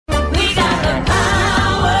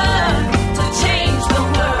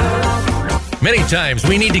Many times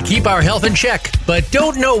we need to keep our health in check, but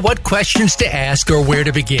don't know what questions to ask or where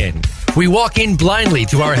to begin. We walk in blindly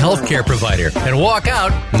to our healthcare provider and walk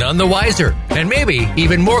out none the wiser, and maybe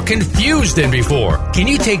even more confused than before. Can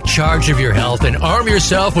you take charge of your health and arm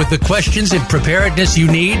yourself with the questions and preparedness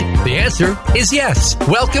you need? The answer is yes.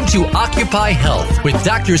 Welcome to Occupy Health with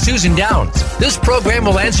Dr. Susan Downs. This program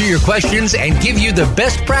will answer your questions and give you the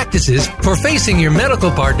best practices for facing your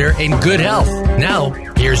medical partner in good health. Now,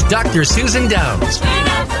 here's Dr. Susan Downs.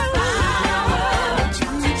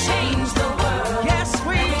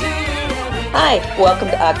 Hi, welcome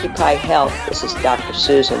to Occupy Health. This is Dr.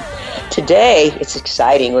 Susan. Today, it's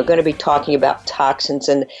exciting. We're going to be talking about toxins,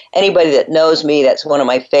 and anybody that knows me, that's one of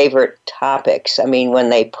my favorite topics. I mean, when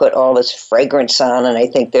they put all this fragrance on, and I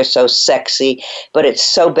think they're so sexy, but it's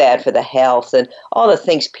so bad for the health, and all the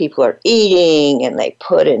things people are eating, and they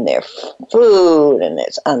put in their food, and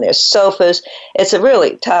it's on their sofas. It's a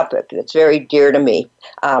really topic that's very dear to me.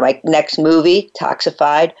 My next movie,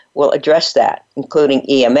 Toxified, will address that, including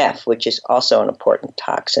EMF, which is also an important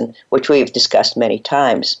toxin, which we've discussed many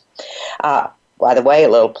times. By the way, a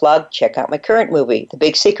little plug, check out my current movie, The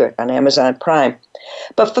Big Secret, on Amazon Prime.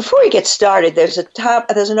 But before we get started, there's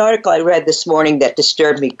an article I read this morning that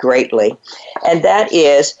disturbed me greatly, and that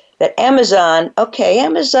is that Amazon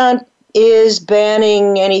is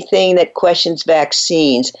banning anything that questions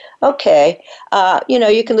vaccines. Okay,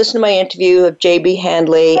 you can listen to my interview of J.B.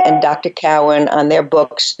 Handley and Dr. Cowan on their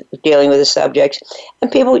books dealing with the subject,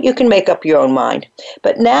 and people, you can make up your own mind.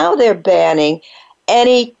 But now they're banning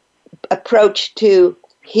any approach to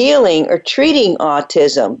healing or treating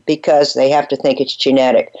autism because they have to think it's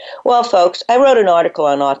genetic. Well, folks, I wrote an article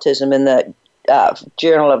on autism in the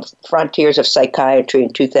Journal of Frontiers of Psychiatry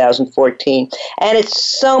in 2014, and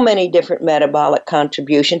it's so many different metabolic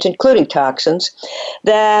contributions, including toxins,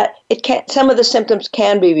 that some of the symptoms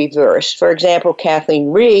can be reversed. For example,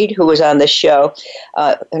 Kathleen Reed, who was on this show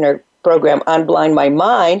in her program Unblind My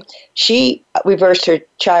Mind, she reversed her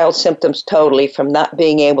child's symptoms totally, from not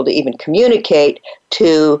being able to even communicate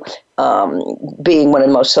to being one of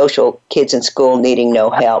the most social kids in school, needing no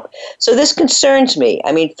help. So this concerns me.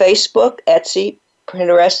 I mean, Facebook, Etsy,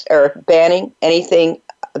 Pinterest are banning anything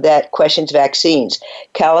that questions vaccines.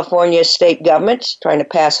 California state government's trying to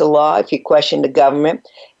pass a law. If you question the government,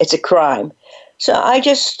 it's a crime. So I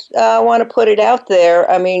just want to put it out there.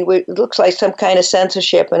 I mean, it looks like some kind of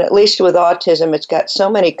censorship, and at least with autism, it's got so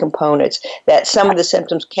many components that some of the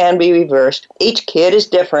symptoms can be reversed. Each kid is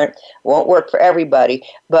different, won't work for everybody,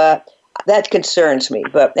 but that concerns me.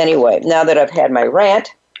 But anyway, now that I've had my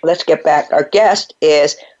rant, let's get back. Our guest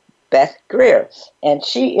is Beth Greer, and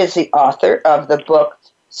she is the author of the book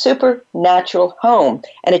Supernatural Home,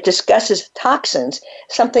 and it discusses toxins,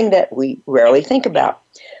 something that we rarely think about.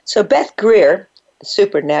 So Beth Greer, the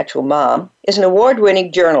Supernatural Mom, is an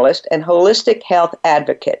award-winning journalist and holistic health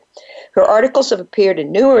advocate. Her articles have appeared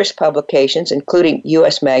in numerous publications, including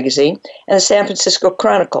U.S. Magazine and the San Francisco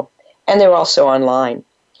Chronicle, and they're also online.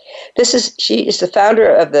 She is the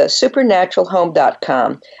founder of the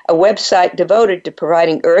supernaturalhome.com, a website devoted to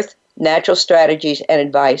providing earth, natural strategies, and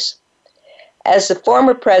advice. As the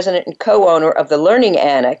former president and co-owner of the Learning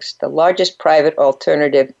Annex, the largest private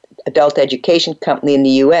alternative adult education company in the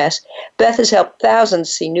U.S., Beth has helped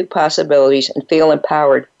thousands see new possibilities and feel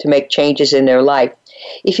empowered to make changes in their life.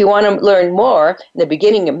 If you want to learn more, in the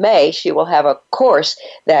beginning of May, she will have a course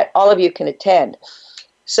that all of you can attend.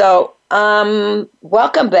 So,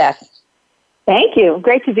 welcome, Beth. Thank you.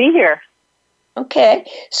 Great to be here. Okay,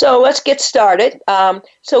 so let's get started.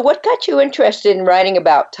 So what got you interested in writing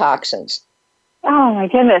about toxins? Oh, my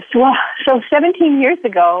goodness. Well, so 17 years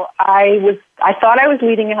ago, I thought I was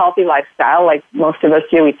leading a healthy lifestyle, like most of us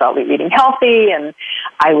do. We thought we were eating healthy, and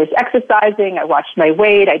I was exercising. I watched my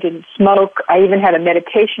weight. I didn't smoke. I even had a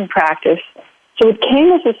meditation practice. So it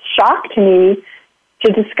came as a shock to me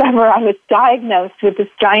to discover I was diagnosed with this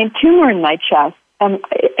giant tumor in my chest.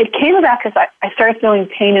 It came about because I started feeling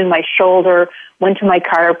pain in my shoulder, went to my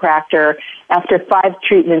chiropractor. After 5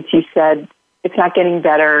 treatments, he said, it's not getting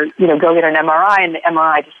better, go get an MRI. And the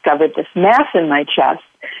MRI discovered this mass in my chest.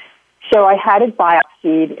 So I had it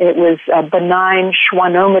biopsied. It was a benign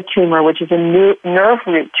schwannoma tumor, which is a nerve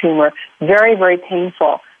root tumor, very, very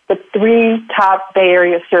painful. The 3 top Bay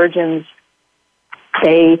Area surgeons,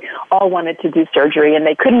 they all wanted to do surgery, and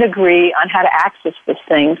they couldn't agree on how to access this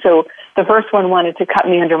thing. So the first one wanted to cut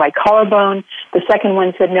me under my collarbone. The second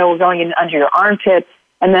one said, no, we're going in under your armpit.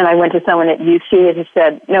 And then I went to someone at UC and he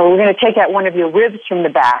said, no, we're going to take out one of your ribs from the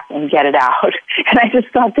back and get it out. And I just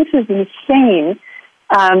thought, this is insane.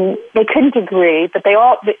 They couldn't agree, but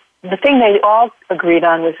the thing they all agreed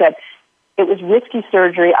on was that it was risky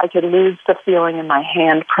surgery. I could lose the feeling in my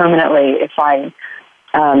hand permanently if I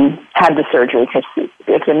had the surgery, because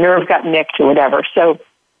if the nerve got nicked or whatever. So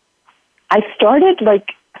I started,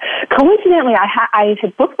 coincidentally, I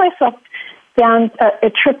had booked myself down a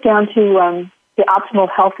trip down to the Optimal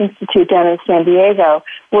Health Institute down in San Diego,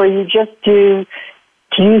 where you just do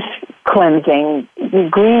juice cleansing,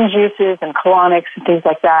 green juices and colonics and things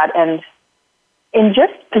like that. And in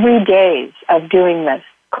just 3 days of doing this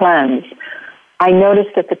cleanse, I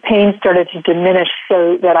noticed that the pain started to diminish,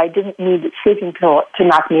 so that I didn't need the sleeping pill to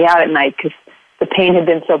knock me out at night, because the pain had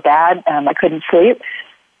been so bad, I couldn't sleep.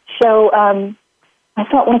 So I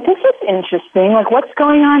thought, well, this is interesting. What's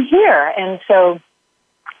going on here? And so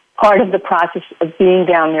part of the process of being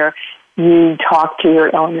down there, you talk to your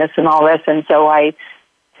illness and all this. And so I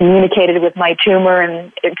communicated with my tumor,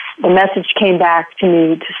 and the message came back to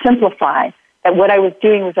me to simplify, that what I was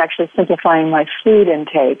doing was actually simplifying my food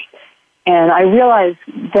intake. And I realized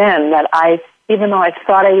then that even though I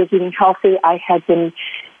thought I was eating healthy, I had been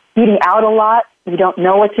eating out a lot. We don't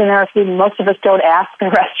know what's in our food. Most of us don't ask in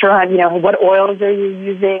a restaurant, what oils are you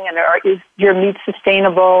using, and is your meat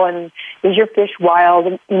sustainable, and is your fish wild?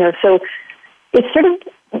 And, so it's sort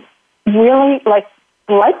of really like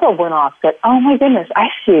the light bulb went off that, oh my goodness, I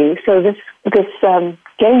see. So this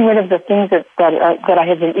getting rid of the things that I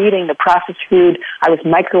had been eating, the processed food, I was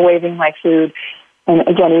microwaving my food, and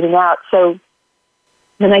again, eating out. So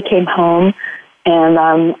then I came home, and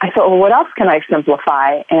I thought, well, what else can I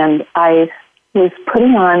simplify? And I was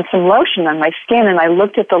putting on some lotion on my skin, and I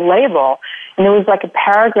looked at the label, and there was like a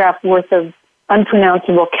paragraph worth of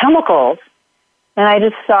unpronounceable chemicals. And I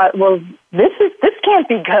just thought, well, this can't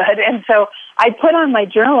be good. And so I put on my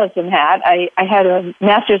journalism hat. I had a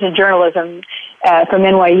master's in journalism from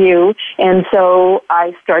NYU, and so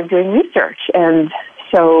I started doing research. And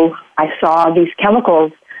so I saw these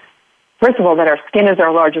chemicals, first of all, that our skin is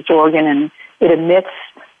our largest organ, and it emits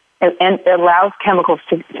and it allows chemicals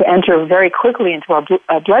to enter very quickly into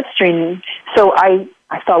our bloodstream. So I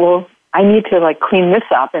thought, well, I need to clean this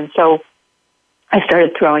up. And so I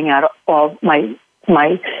started throwing out all my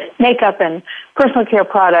makeup and personal care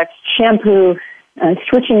products, shampoo, and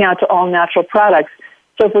switching out to all natural products.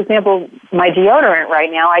 So, for example, my deodorant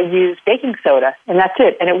right now, I use baking soda, and that's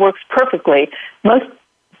it, and it works perfectly. Most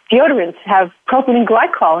deodorants have propylene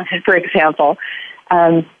glycol in it, for example,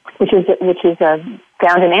 which is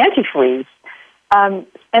found in antifreeze. And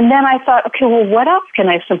then I thought, okay, well, what else can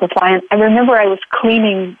I simplify? And I remember I was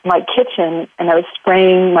cleaning my kitchen, and I was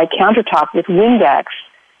spraying my countertop with Windex.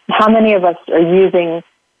 How many of us are using,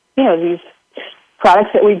 these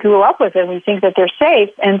products that we grew up with, and we think that they're safe?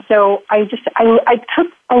 And so I took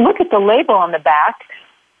a look at the label on the back,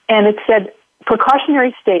 and it said,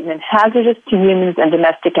 precautionary statement, hazardous to humans and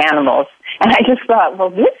domestic animals. And I just thought, well,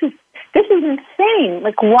 this is insane.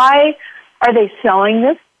 Why are they selling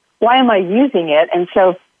this? Why am I using it? And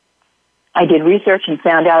so I did research and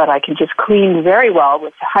found out that I can just clean very well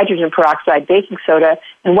with hydrogen peroxide, baking soda,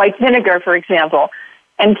 and white vinegar, for example.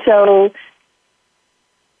 And so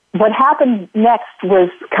what happened next was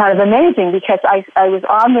kind of amazing, because I was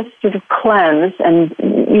on this sort of cleanse and,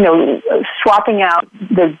 swapping out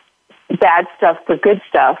the bad stuff for good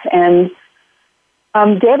stuff. And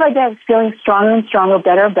day by day, I was feeling stronger and stronger,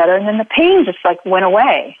 better and better. And then the pain just went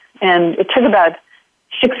away. And it took about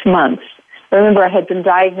 6 months. I remember I had been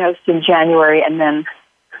diagnosed in January, and then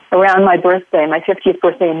around my birthday, my 50th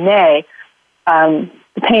birthday in May,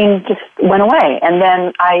 the pain just went away. And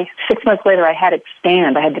then 6 months later, I had it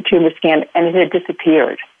scanned. I had the tumor scanned, and it had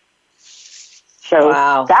disappeared. So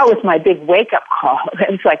wow. That was my big wake-up call.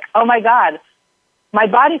 It's like, oh my God, my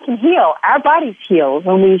body can heal. Our bodies heal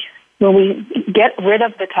when we get rid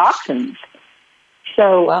of the toxins.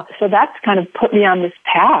 So, wow. So that's kind of put me on this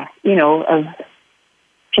path, of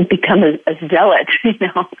to become a zealot.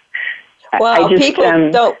 Well,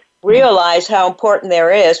 people don't realize how important there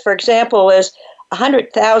is. For example, there's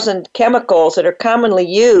 100,000 chemicals that are commonly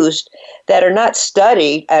used that are not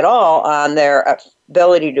studied at all on their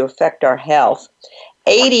ability to affect our health.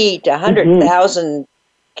 80 to 100,000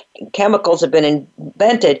 chemicals have been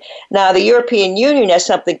invented. Now, the European Union has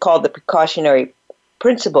something called the precautionary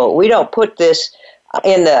principle. We don't put this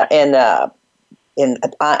in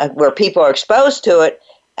where people are exposed to it.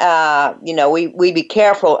 We be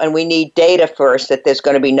careful, and we need data first that there's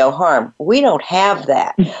going to be no harm. We don't have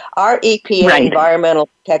that. Our EPA, right, Environmental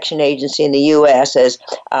Protection Agency in the U.S., as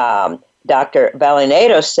Dr.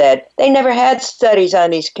 Valinato said, they never had studies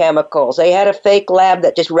on these chemicals. They had a fake lab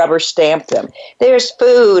that just rubber stamped them. There's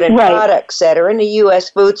food and products that are in the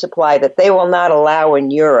U.S. food supply that they will not allow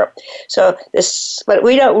in Europe. But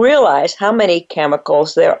we don't realize how many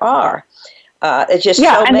chemicals there are. It's just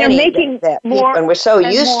yeah, so and many they're making that more, people, and we're so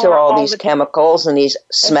used to all these chemicals and these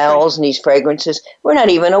smells and these fragrances, we're not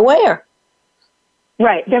even aware.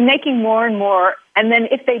 Right. They're making more and more, and then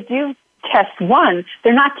if they do test one,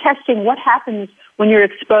 they're not testing what happens when you're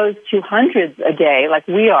exposed to hundreds a day, like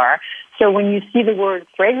we are. So when you see the word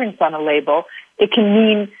fragrance on a label, it can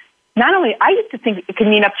mean not only, I used to think it could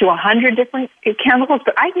mean up to 100 different chemicals,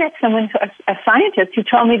 but I met someone, a scientist, who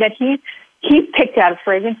told me that he picked out a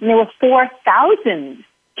fragrance and there were 4,000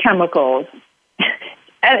 chemicals.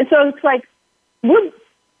 And so it's like, we're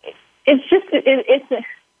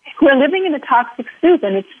living in a toxic soup,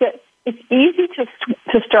 and it's easy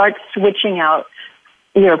to start switching out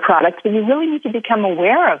your products, but you really need to become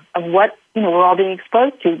aware of what we're all being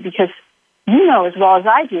exposed to, because you know as well as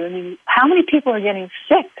I do. I mean, how many people are getting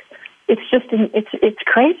sick? It's just it's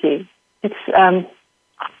crazy. It's an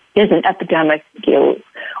epidemic.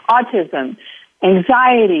 Autism,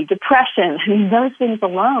 anxiety, depression. I mean, those things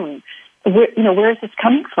alone. Where is this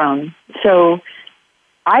coming from? So,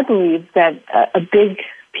 I believe that a big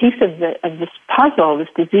piece of this puzzle, this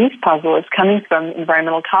disease puzzle, is coming from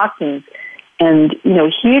environmental toxins. And, a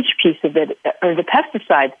huge piece of it are the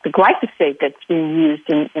pesticides, the glyphosate that's being used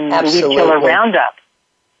in the leaf killer Roundup.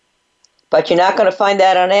 But you're not going to find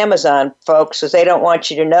that on Amazon, folks, because they don't want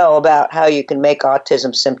you to know about how you can make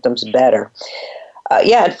autism symptoms better.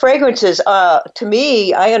 And fragrances, to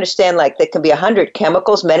me, I understand like there can be 100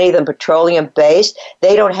 chemicals, many of them petroleum-based.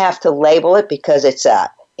 They don't have to label it because it's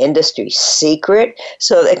industry secret.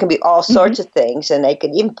 So it can be all sorts of things, and they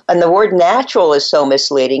can even, and the word natural is so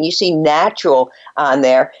misleading. You see natural on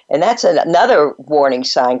there, and that's another warning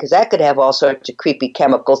sign, because that could have all sorts of creepy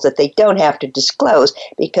chemicals that they don't have to disclose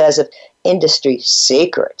because of industry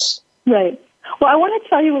secrets. Right. Well, I want to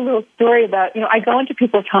tell you a little story about, I go into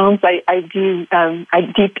people's homes. I do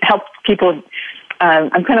help people.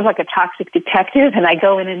 I'm kind of like a toxic detective, and I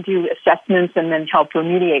go in and do assessments and then help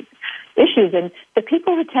remediate issues. And the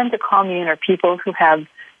people who tend to call me in are people who have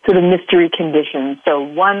sort of mystery conditions. So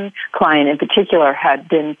one client in particular had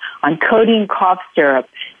been on codeine cough syrup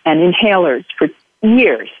and inhalers for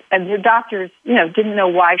years, and her doctors, didn't know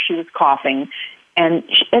why she was coughing. And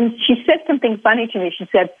she said something funny to me. She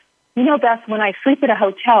said, Beth, when I sleep at a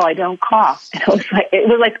hotel, I don't cough. And it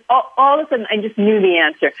was like all of a sudden I just knew the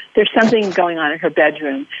answer. There's something going on in her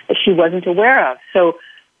bedroom that she wasn't aware of. So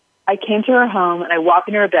I came to her home and I walk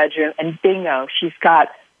into her bedroom, and bingo, she's got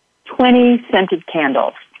 20 scented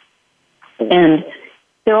candles. And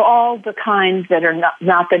they're all the kinds that are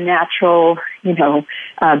not the natural,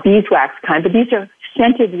 beeswax kind, but these are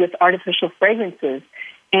scented with artificial fragrances.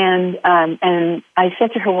 And I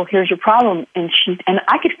said to her, well, here's your problem. And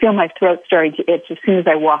I could feel my throat starting to itch as soon as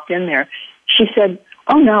I walked in there. She said,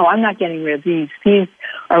 oh, no, I'm not getting rid of these. These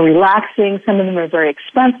are relaxing. Some of them are very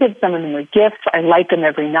expensive. Some of them are gifts. I light them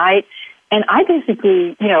every night. And I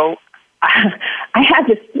basically, I had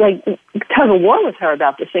this tug of war with her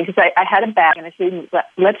about this thing, because I had a bag, and I said,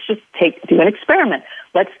 let's just do an experiment.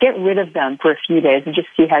 Let's get rid of them for a few days and just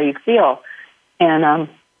see how you feel. And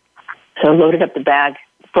so I loaded up the bag,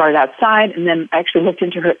 brought it outside, and then I actually looked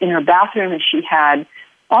in her bathroom, and she had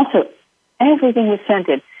also, everything was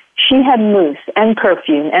scented. She had mousse and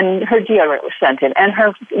perfume, and her deodorant was scented, and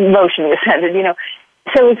her lotion was scented,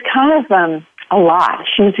 So it was kind of a lot.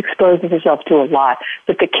 She was exposing herself to a lot.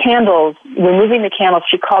 But the candles, removing the candles,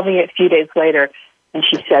 she called me a few days later, and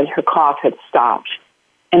she said her cough had stopped.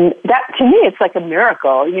 And that, to me, it's like a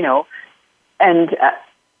miracle, And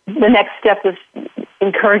the next step was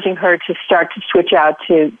encouraging her to start to switch out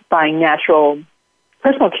to buying natural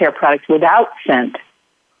personal care products without scent.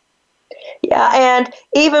 Yeah, and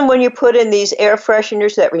even when you put in these air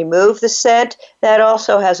fresheners that remove the scent, that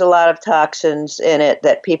also has a lot of toxins in it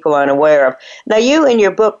that people aren't aware of. Now, you in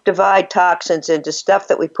your book divide toxins into stuff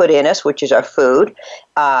that we put in us, which is our food.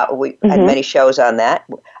 We had many shows on that.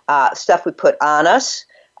 Stuff we put on us,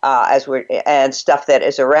 and stuff that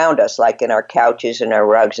is around us, like in our couches and our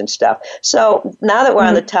rugs and stuff. So now that we're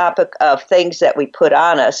on the topic of things that we put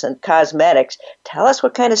on us and cosmetics, tell us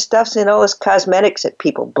what kind of stuff's in all this cosmetics that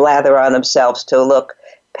people blather on themselves to look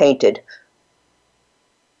painted.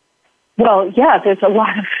 Well, yeah, there's a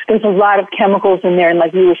lot of chemicals in there, and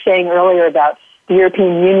like you were saying earlier about the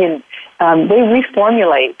European Union, they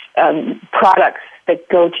reformulate products that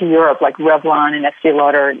go to Europe, like Revlon and Estee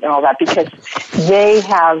Lauder and all that, because they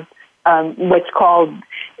have what's called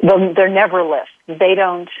their never list. They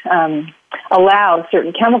don't allow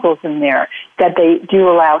certain chemicals in there that they do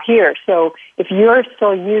allow here. So if you're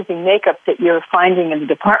still using makeup that you're finding in the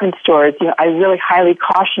department stores, I really highly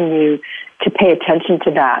caution you to pay attention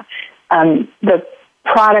to that.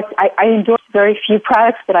 product, I endorse very few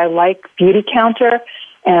products, but I like Beauty Counter,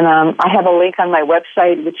 and I have a link on my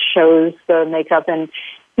website which shows the makeup, and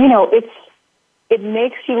it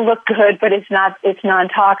makes you look good, but it's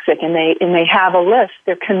non-toxic, and they have a list.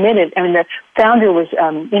 They're committed. I mean, the founder was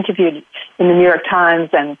interviewed in the New York Times,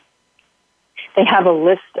 and they have a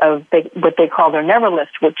list of what they call their never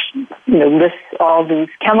list, which lists all these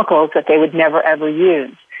chemicals that they would never ever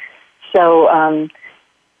use. So,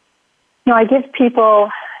 I give people,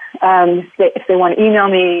 if they want to email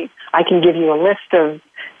me, I can give you a list of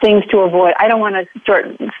things to avoid. I don't want to start,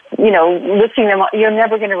 listing them. You're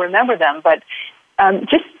never going to remember them, but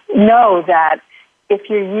just know that if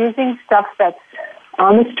you're using stuff that's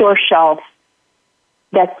on the store shelf,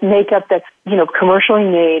 that's makeup that's, commercially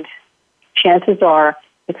made, chances are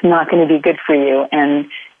it's not going to be good for you. And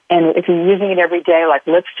if you're using it every day, like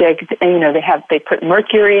lipstick, they put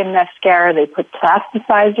mercury in mascara, they put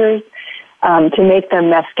plasticizers to make the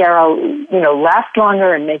mascara, last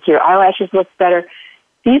longer and make your eyelashes look better.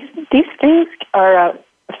 These things are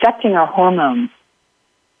affecting our hormones.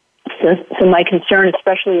 So my concern,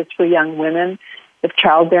 especially, is for young women with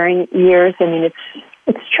childbearing years. I mean,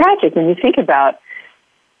 it's tragic when you think about.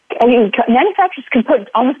 Manufacturers can put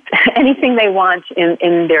almost anything they want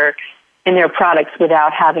in their products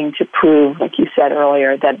without having to prove, like you said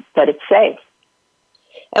earlier, that it's safe.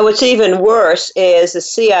 And what's even worse is the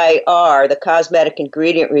CIR, the Cosmetic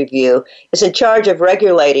Ingredient Review, is in charge of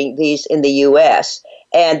regulating these in the U.S.,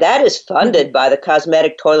 and that is funded by the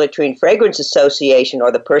Cosmetic Toiletry and Fragrance Association,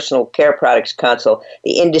 or the Personal Care Products Council,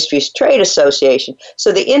 the industry's trade association.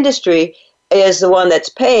 So the industry is the one that's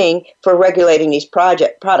paying for regulating these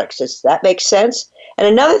products. Does that make sense? And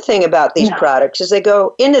another thing about these products is they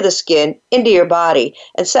go into the skin, into your body,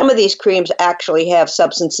 and some of these creams actually have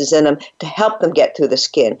substances in them to help them get through the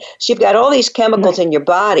skin. So you've got all these chemicals in your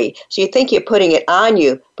body, so you think you're putting it on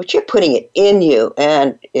you, but you're putting it in you.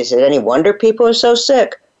 And is it any wonder people are so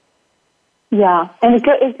sick? Yeah, and it's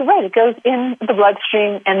right. It goes in the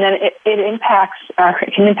bloodstream, and then it can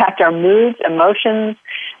impact our moods, emotions.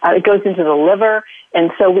 It goes into the liver,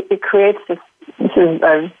 and so it creates this is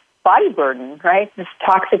a body burden, right? This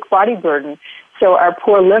toxic body burden. So our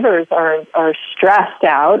poor livers are stressed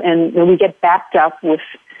out, and we get backed up with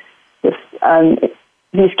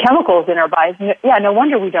these chemicals in our bodies. Yeah, no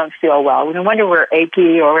wonder we don't feel well. No wonder we're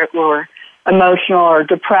achy or we're emotional or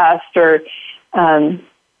depressed or.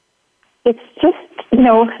 It's just,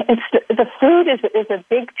 it's the food is a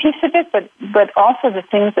big piece of it, but also the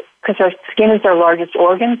things, because our skin is our largest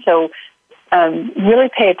organ, so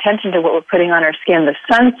really pay attention to what we're putting on our skin, the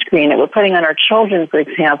sunscreen that we're putting on our children, for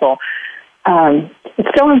example.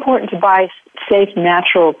 It's so important to buy safe,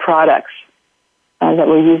 natural products that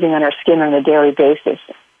we're using on our skin on a daily basis.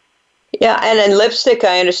 Yeah, and in lipstick,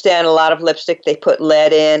 I understand a lot of lipstick, they put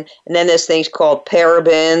lead in, and then there's things called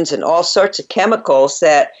parabens and all sorts of chemicals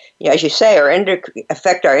that, as you say,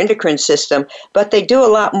 affect our endocrine system, but they do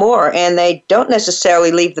a lot more, and they don't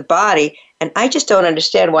necessarily leave the body, and I just don't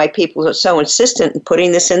understand why people are so insistent in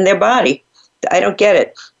putting this in their body. I don't get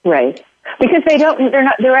it. Right. Because they're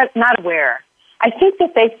not aware. I think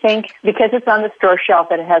that they think, because it's on the store shelf,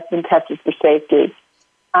 that it has been tested for safety.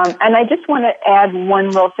 And I just want to add one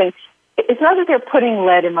little thing. It's not that they're putting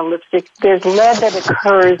lead in the lipstick. There's lead that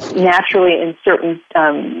occurs naturally in certain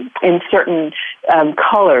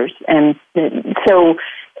colors and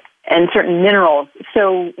certain minerals.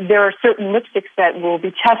 So there are certain lipsticks that will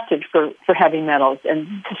be tested for heavy metals, and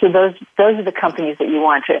so those are the companies that you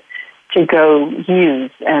want to go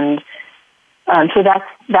use. And so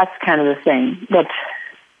that's kind of the thing. That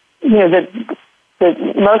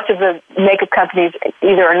most of the makeup companies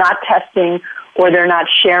either are not testing or they're not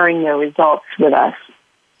sharing their results with us.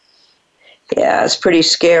 Yeah, it's pretty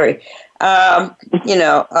scary. As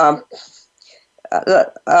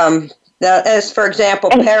for example,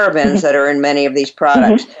 parabens that are in many of these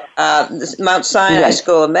products. Mount Sinai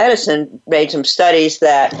School of Medicine made some studies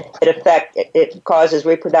that it causes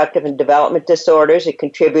reproductive and development disorders. It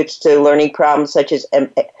contributes to learning problems such as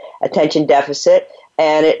attention deficit,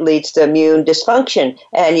 and it leads to immune dysfunction.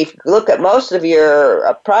 And if you look at most of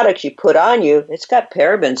your products you put on you, it's got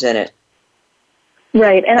parabens in it.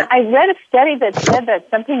 Right. And I read a study that said that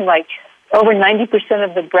something like over 90%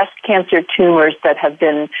 of the breast cancer tumors that have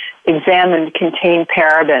been examined contain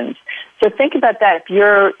parabens. So think about that. If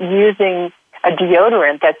you're using a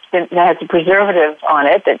deodorant that has a preservative on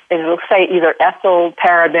it, that it'll say either ethyl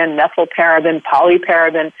paraben, methyl paraben,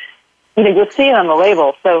 polyparaben, you'll see it on the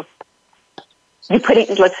label. So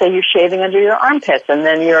let's say you're shaving under your armpits and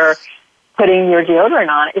then you're putting your deodorant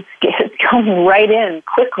on, it's going right in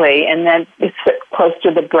quickly, and then it's close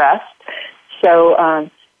to the breast. So,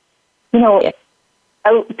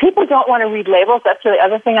 people don't want to read labels. That's the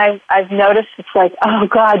other thing I've noticed. It's like, oh,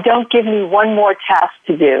 God, don't give me one more task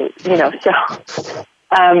to do. So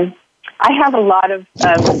I have a lot of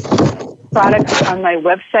products on my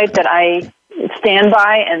website that I stand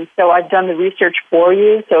by, and so I've done the research for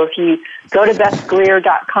you. So if you go to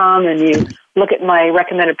BethGreer.com and you look at my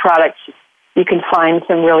recommended products, you can find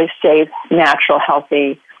some really safe, natural,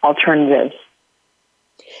 healthy alternatives.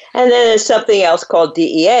 And then there's something else called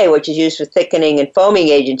DEA, which is used for thickening and foaming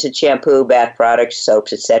agents in shampoo, bath products,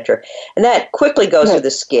 soaps, etc. And that quickly goes to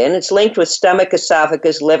the skin. It's linked with stomach,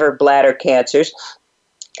 esophagus, liver, bladder cancers.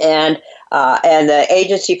 And the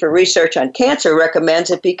Agency for Research on Cancer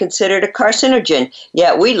recommends it be considered a carcinogen,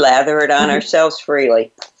 yet we lather it on ourselves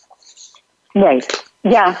freely. Right.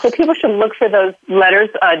 Yeah, so people should look for those letters,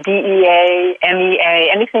 DEA, MEA,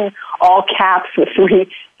 anything all caps with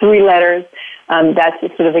three letters. That's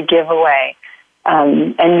sort of a giveaway.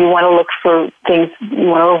 And you want to look for things, you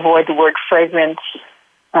want to avoid the word fragrance.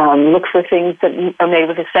 Look for things that are made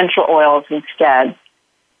with essential oils instead.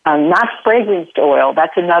 Not fragranced oil.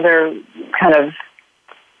 That's another kind of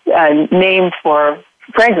name for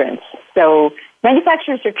fragrance. So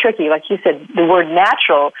manufacturers are tricky. Like you said, the word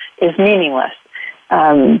natural is meaningless.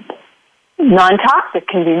 Non-toxic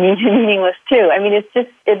can be meaningless too. I mean, it's just,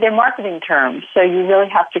 they're marketing terms. So you really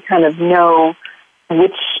have to kind of know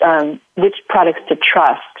which products to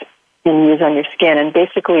trust and use on your skin. And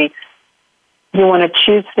basically, you want to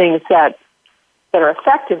choose things that are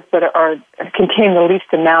effective, but contain the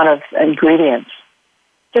least amount of ingredients.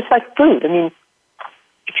 Just like food. I mean,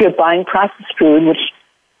 if you're buying processed food, which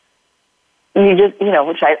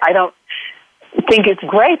I don't think it's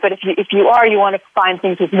great, but if you are, you want to find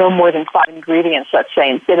things with no more than 5 ingredients, let's say,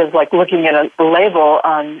 instead of like looking at a label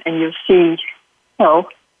and you'll see, some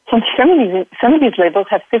of these labels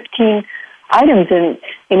have 15 items in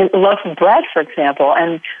a loaf of bread, for example,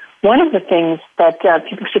 and one of the things that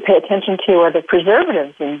people should pay attention to are the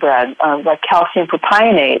preservatives in bread, like calcium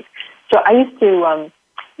propionate. So I used to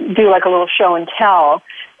do like a little show and tell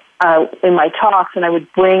in my talks, and I would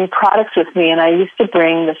bring products with me, and I used to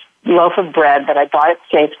bring this loaf of bread that I bought at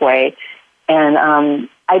Safeway, and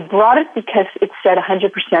I brought it because it said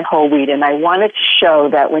 100% whole wheat, and I wanted to show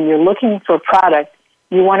that when you're looking for a product,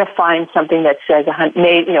 you want to find something that says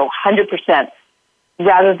 100%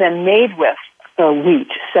 rather than made with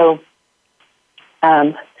wheat. So,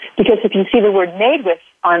 because if you see the word made with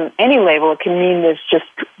on any label, it can mean there's just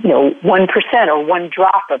 1% or 1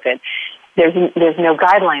 drop of it. There's no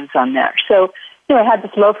guidelines on that. So, I had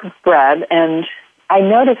this loaf of bread, and I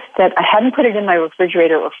noticed that I hadn't put it in my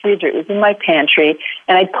refrigerator or freezer. It was in my pantry,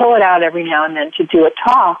 and I'd pull it out every now and then to do a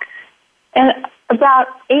talk. And about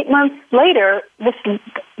 8 months later, this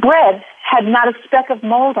bread had not a speck of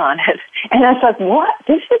mold on it. And I thought, what?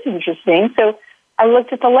 This is interesting. So I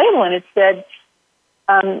looked at the label, and it said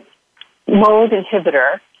mold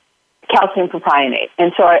inhibitor, calcium propionate.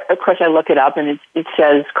 And so, of course, I look it up, and it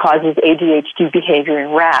says causes ADHD behavior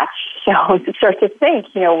in rats. So it starts to think,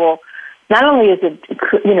 well, not only is it,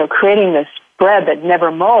 creating this bread that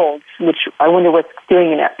never molds, which I wonder what's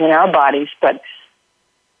doing in our bodies, but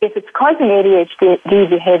if it's causing ADHD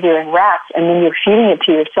behavior in rats, and then you're feeding it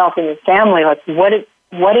to yourself and your family, like what is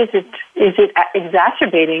it? Is it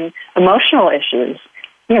exacerbating emotional issues?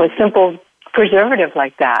 A simple preservative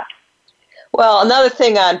like that. Well, another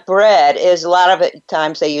thing on bread is a lot of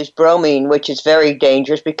times they use bromine, which is very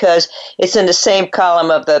dangerous because it's in the same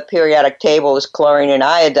column of the periodic table as chlorine and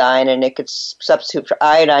iodine, and it could substitute for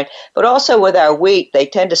iodine. But also with our wheat, they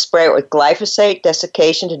tend to spray it with glyphosate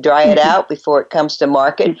desiccation to dry it out before it comes to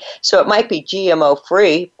market. So it might be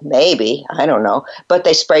GMO-free, maybe, I don't know, but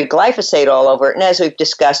they spray glyphosate all over it. And as we've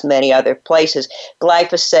discussed many other places,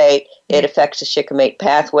 glyphosate, it affects the shikimate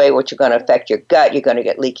pathway, which are going to affect your gut. You're going to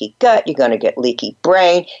get leaky gut. You're going to get leaky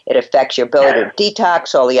brain. It affects your ability to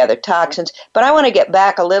detox all the other toxins. But I want to get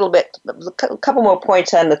back a little bit, a couple more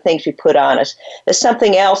points on the things we put on us. There's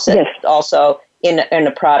something else that also in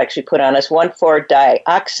the products we put on us,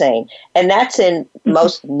 1,4-dioxane, and that's in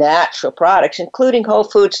most natural products, including Whole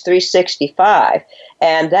Foods 365.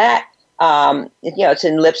 And that it's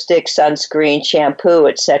in lipstick, sunscreen, shampoo,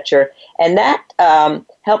 etc. And that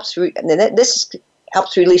helps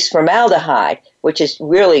release formaldehyde, which is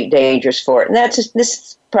really dangerous for it. And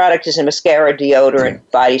this product is a mascara, deodorant,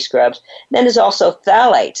 body scrubs. And then there's also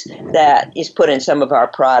phthalates that is put in some of our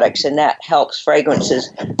products, and that helps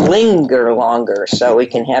fragrances linger longer, so we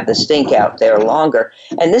can have the stink out there longer.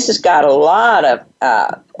 And this has got a lot of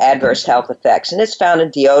adverse health effects, and it's found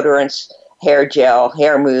in deodorants, hair gel,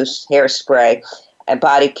 hair mousse, hairspray, and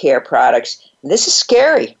body care products. This is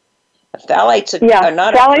scary. Phthalates are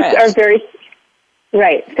not phthalates are very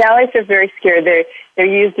right. Phthalates are very scary. They're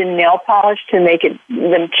used in nail polish to make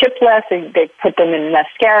them chip less. They put them in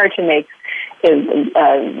mascara to make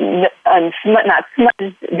not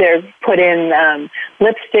smudge. They're put in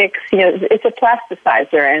lipsticks. It's a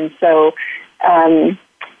plasticizer, and so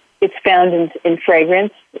it's found in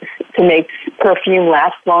fragrance to make perfume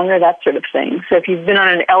last longer, that sort of thing. So if you've been on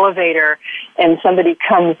an elevator and somebody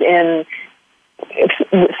comes in,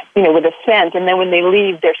 with a scent, and then when they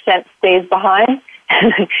leave, their scent stays behind,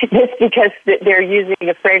 it's because they're using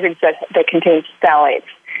a fragrance that contains phthalates.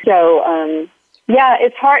 So,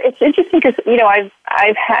 it's hard. It's interesting because,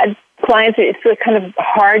 I've had clients, it's kind of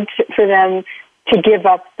hard for them to give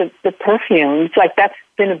up the perfume. It's like that's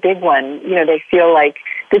been a big one. They feel like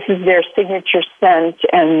this is their signature scent,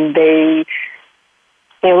 and they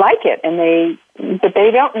like it, but they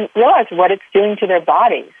don't realize what it's doing to their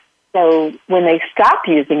bodies. So when they stop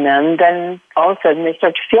using them, then all of a sudden they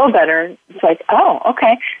start to feel better. It's like, oh,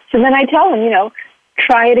 okay. So then I tell them,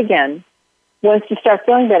 try it again. Once you start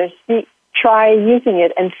feeling better, try using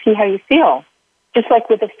it and see how you feel. Just like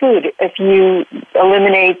with the food, if you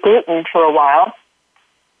eliminate gluten for a while,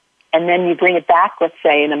 and then you bring it back, let's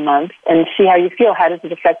say, in a month, and see how you feel, how does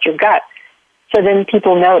it affect your gut? So then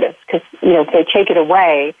people notice, because, if they take it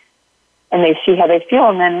away and they see how they feel,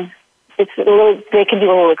 and then they can do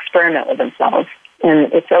a little experiment with themselves,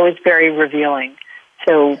 and it's always very revealing.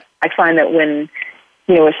 So I find that when,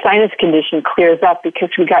 a sinus condition clears up because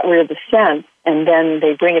we got rid of the scent, and then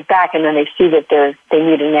they bring it back, and then they see that they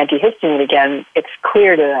need an antihistamine again, it's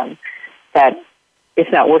clear to them that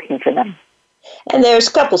it's not working for them. And there's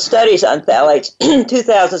a couple studies on phthalates.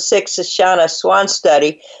 2006, the Shana Swan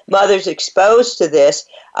study, mothers exposed to this,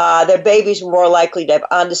 their babies were more likely to have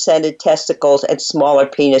undescended testicles and smaller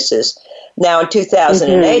penises. Now, in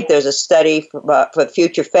 2008, there's a study for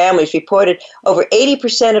future families reported over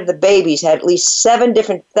 80% of the babies had at least 7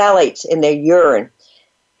 different phthalates in their urine.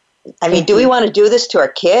 I mean, do we want to do this to our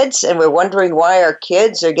kids? And we're wondering why our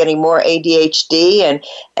kids are getting more ADHD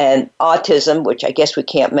and autism, which I guess we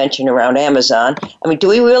can't mention around Amazon. I mean, do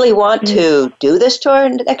we really want to do this to our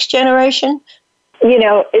next generation?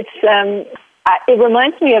 It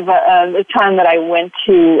reminds me of a time that I went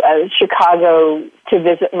to Chicago to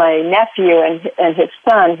visit my nephew and his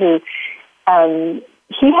son, who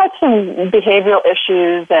he had some behavioral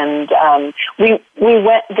issues, and we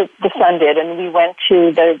went. The son did, and we went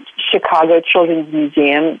to the Chicago Children's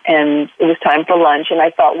Museum, and it was time for lunch. And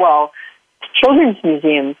I thought, well, Children's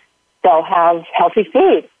Museum, they'll have healthy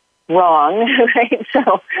food. Wrong, right?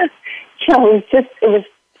 So, it was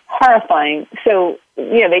horrifying. So,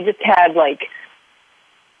 they just had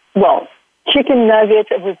chicken nuggets.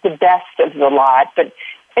 It was the best of the lot. But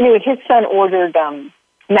anyway, his son ordered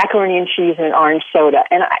macaroni and cheese and an orange soda,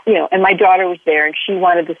 and and my daughter was there, and she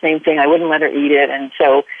wanted the same thing. I wouldn't let her eat it, and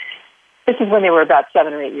so this is when they were about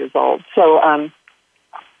 7 or 8 years old. So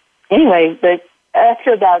anyway,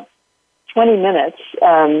 after about 20 minutes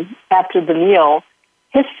after the meal,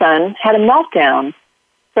 his son had a meltdown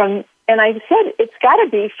and I said, it's got to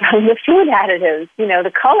be from the food additives,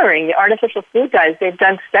 the coloring, the artificial food dyes. They've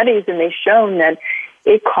done studies, and they've shown that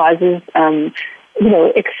it causes,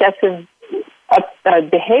 excessive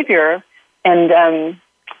behavior and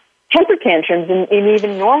temper tantrums in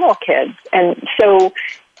even normal kids. And so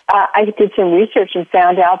I did some research and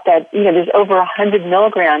found out that, there's over 100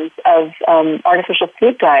 milligrams of artificial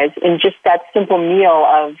food dyes in just that simple meal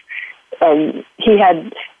of, he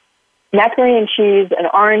had macaroni and cheese, an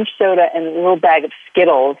orange soda, and a little bag of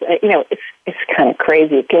Skittles. It's kind of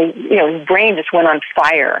crazy. Okay? His brain just went on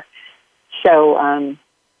fire. So,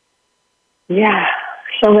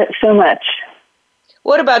 so much.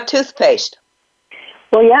 What about toothpaste?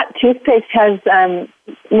 Well, yeah, toothpaste has,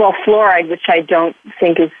 fluoride, which I don't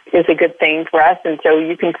think is a good thing for us. And so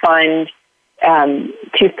you can find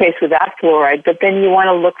toothpaste without fluoride, but then you want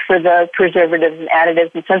to look for the preservatives and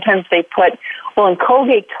additives. And sometimes they put, in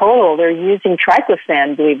Colgate Total, they're using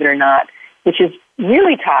triclosan, believe it or not, which is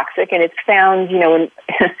really toxic. And it's found,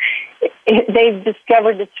 they've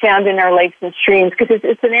discovered it's found in our lakes and streams because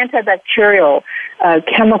it's an antibacterial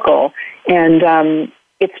chemical. And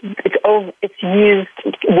it's used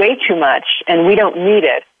way too much, and we don't need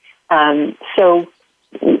it. So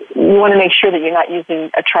you want to make sure that you're not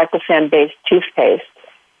using a triclosan-based toothpaste.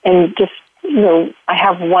 And just, I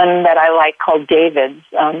have one that I like called David's.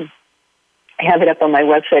 I have it up on my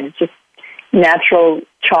website. It's just natural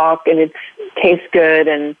chalk, and it tastes good,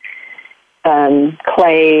 and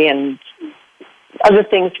clay and other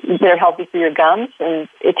things that are healthy for your gums. And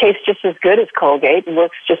it tastes just as good as Colgate. It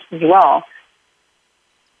works just as well.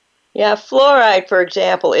 Yeah, fluoride, for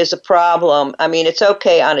example, is a problem. I mean, it's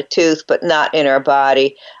okay on a tooth, but not in our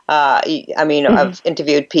body. I've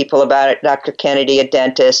interviewed people about it. Dr. Kennedy, a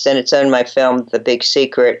dentist, and it's in my film, The Big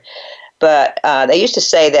Secret. But they used to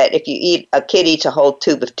say that if a kid eats a whole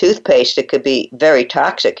tube of toothpaste, it could be very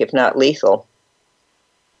toxic, if not lethal.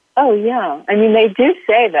 Oh yeah, I mean they do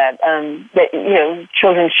say that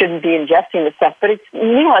children shouldn't be ingesting the stuff, but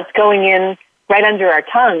it's going in right under our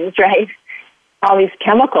tongues, right? All these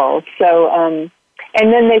chemicals. So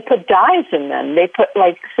and then they put dyes in them. They put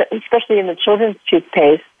especially in the children's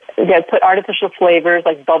toothpaste, they put artificial flavors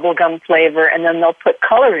like bubblegum flavor, and then they'll put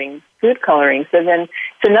coloring, food coloring. So then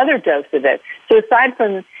it's another dose of it. So aside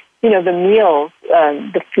from the meals,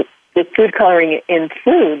 the food coloring in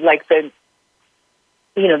food, like the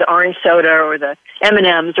orange soda or the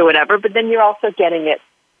M&Ms or whatever, but then you're also getting it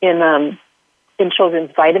in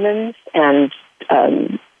children's vitamins and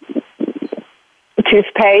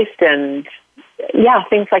toothpaste and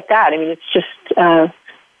things like that. I mean,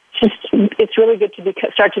 it's really good to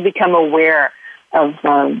start to become aware of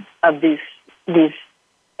these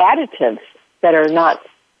additives that are not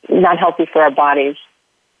healthy for our bodies.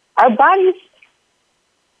 Our bodies,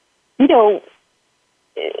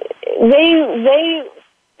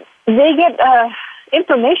 they get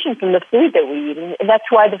information from the food that we eat, and that's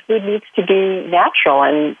why the food needs to be natural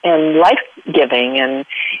and life-giving and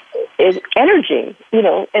is energy,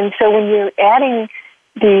 And so when you're adding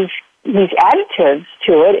these additives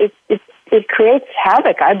to it, it creates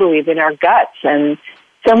havoc, I believe, in our guts. And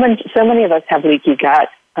so many of us have leaky gut,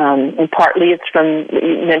 and partly it's from,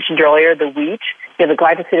 you mentioned earlier, the wheat, the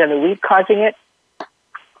glyphosate on the wheat causing it.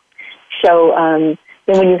 So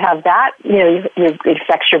then when you have that, it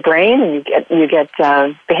affects your brain, and you get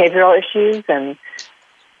behavioral issues and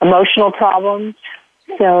emotional problems.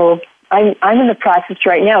 So I'm in the process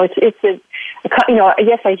right now. I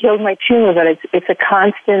guess I healed my tumor, but it's a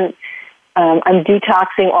constant. I'm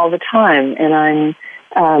detoxing all the time, and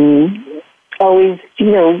I'm always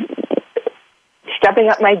stepping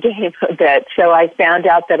up my game a bit. So I found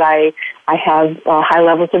out that I have high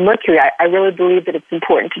levels of mercury. I really believe that it's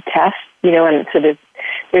important to test, and so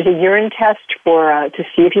there's a urine test to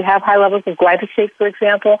see if you have high levels of glyphosate, for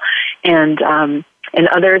example, and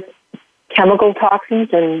other chemical toxins.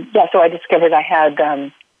 And so I discovered I had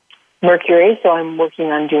mercury, so I'm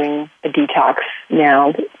working on doing a detox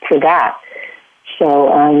now for that.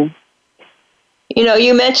 So,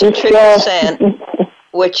 you mentioned tryptophan,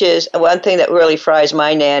 which is one thing that really fries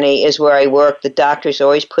my nanny. Is where I work, the doctor's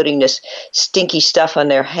always putting this stinky stuff on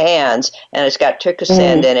their hands, and it's got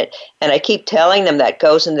tryptophan in it. And I keep telling them that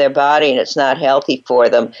goes in their body and it's not healthy for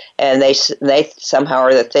them. And they somehow or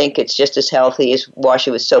other think it's just as healthy as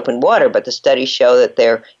washing with soap and water, but the studies show that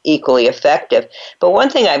they're equally effective. But one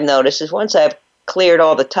thing I've noticed is once I've cleared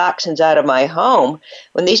all the toxins out of my home,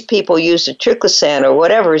 when these people use the triclosan or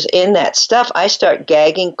whatever is in that stuff, I start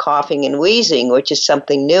gagging, coughing, and wheezing, which is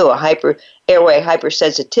something new, airway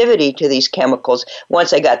hypersensitivity to these chemicals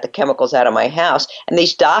once I got the chemicals out of my house. And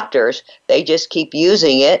these doctors, they just keep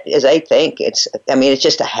using it as they think it's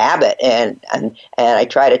just a habit. And I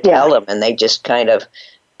try to tell them, and they just kind of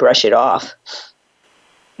brush it off.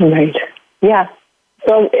 Right. Yeah.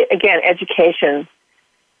 So again, education.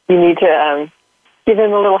 You need to give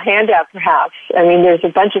them a little handout, perhaps. I mean, there's a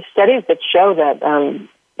bunch of studies that show that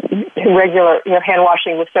regular hand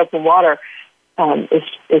washing with soap and water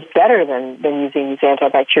is better than using these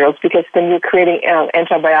antibacterials, because then you're creating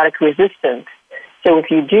antibiotic resistance. So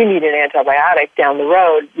if you do need an antibiotic down the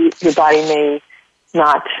road, your body may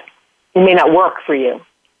not work for you.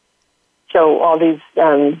 So all these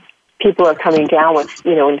people are coming down with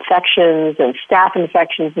infections and staph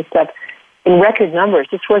infections and stuff in record numbers.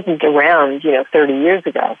 This wasn't around 30 years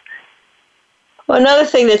ago. Well, another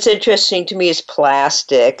thing that's interesting to me is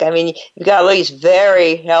plastic. I mean, you've got all these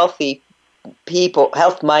very healthy people,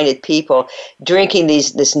 health-minded people, drinking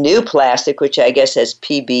this new plastic, which I guess has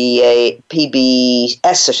PBS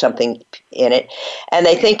or something in it, and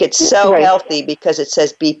they think it's so healthy because it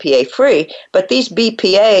says BPA-free. But these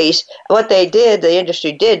BPAs, what they did, the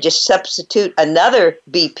industry did, just substitute another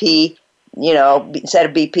BP, instead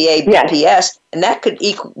of BPA, BPS, and that could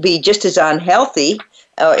be just as unhealthy,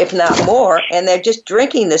 if not more, and they're just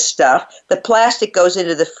drinking this stuff. The plastic goes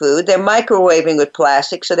into the food. They're microwaving with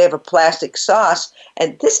plastic, so they have a plastic sauce,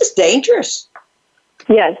 and this is dangerous.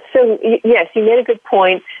 Yes, so yes, you made a good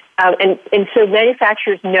point. And so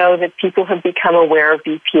manufacturers know that people have become aware of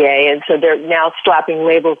BPA, and so they're now slapping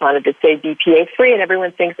labels on it that say BPA-free, and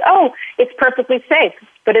everyone thinks, oh, it's perfectly safe,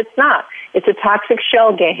 but it's not. It's a toxic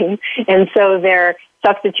shell game, and so they're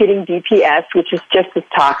substituting BPS, which is just as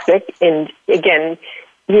toxic. And again,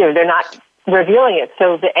 they're not revealing it.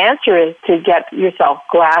 So the answer is to get yourself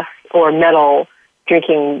glass or metal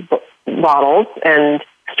drinking bottles and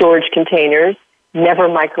storage containers, never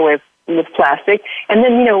microwave with plastic. And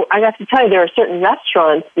then, I have to tell you, there are certain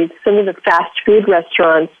restaurants, some of the fast food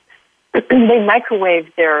restaurants, they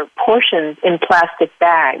microwave their portions in plastic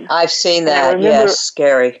bags. I've seen that. Yes,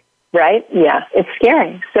 scary. Right? Yeah, it's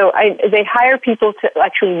scary. So they hire people to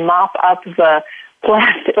actually mop up the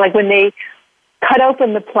plastic, like when they cut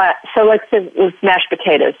open the so let's say it was mashed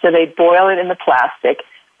potatoes. So they boil it in the plastic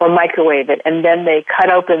or microwave it, and then they cut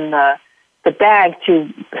open the bag to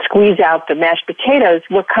squeeze out the mashed potatoes.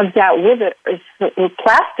 What comes out with it is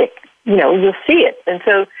plastic. You'll see it. And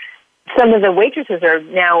so some of the waitresses are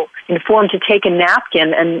now informed to take a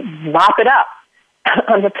napkin and mop it up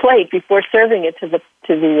on the plate before serving it to the.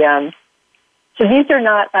 So these are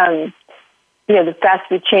not, the fast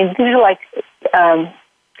food chains. These are like,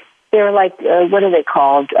 what are they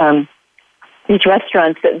called? These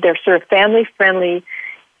restaurants that they're sort of family friendly,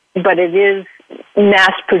 but it is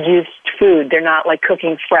mass produced food. They're not like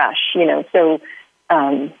cooking fresh, So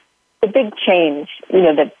the big change,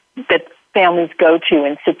 that families go to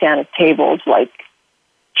and sit down at tables like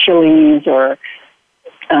Chili's or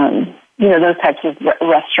those types of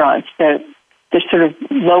restaurants. They're sort of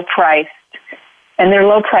low priced, and they're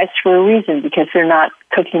low priced for a reason because they're not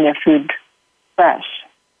cooking their food fresh.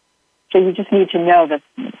 So you just need to know that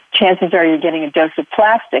chances are you're getting a dose of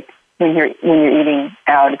plastic when you're eating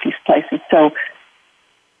out at these places. So,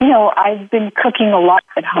 I've been cooking a lot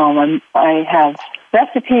at home. I have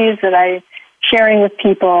recipes that I'm sharing with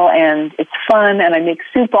people, and it's fun, and I make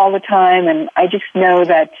soup all the time, and I just know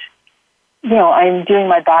that, I'm doing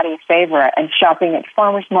my body a favor and shopping at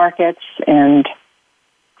farmers markets, and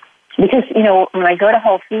because, when I go to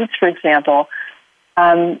Whole Foods, for example,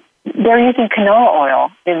 they're using canola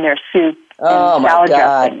oil in their soup and salad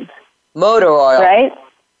dressings. Motor oil. Right?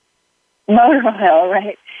 Motor oil,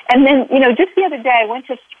 right. And then, just the other day I went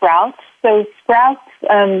to Sprouts. So Sprouts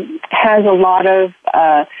has a lot of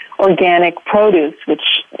organic produce,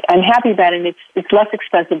 which I'm happy about, and it's less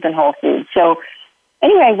expensive than Whole Foods. So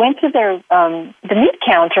anyway, I went to their the meat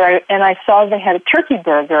counter, and I saw they had a turkey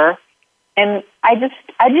burger, and I just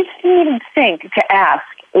didn't even think to ask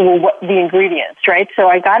what the ingredients, right? So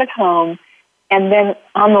I got it home, and then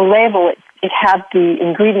on the label it had the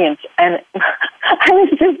ingredients, and I was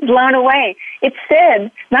just blown away. It said,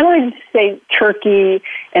 not only did it say turkey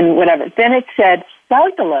and whatever, then it said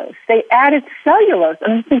cellulose. They added cellulose.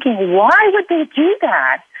 I'm thinking, why would they do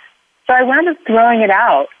that? So I wound up throwing it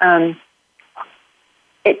out.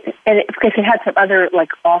 Because it had some other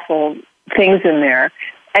awful things in there,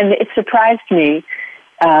 and it surprised me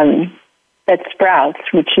that Sprouts,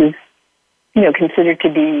 which is considered to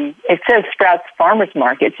be, it says Sprouts Farmers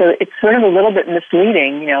Market, so it's sort of a little bit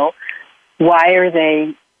misleading. Why are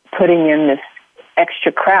they putting in this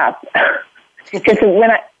extra crap? Because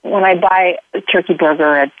when I buy a turkey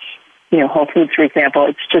burger at Whole Foods, for example,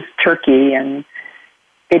 it's just turkey and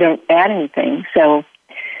they don't add anything. So.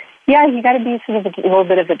 Yeah, you got to be sort of a little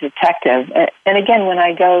bit of a detective. And again, when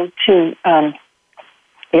I go to,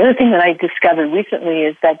 the other thing that I discovered recently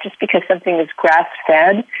is that just because something is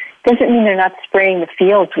grass-fed doesn't mean they're not spraying the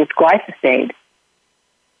fields with glyphosate.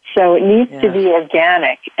 So it needs to be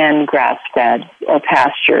organic and grass-fed or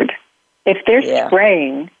pastured. If they're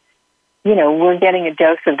spraying, we're getting a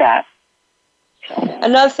dose of that.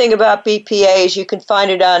 Another thing about BPA is you can find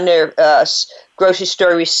it on their grocery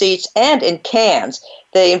store receipts and in cans.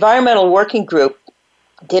 The Environmental Working Group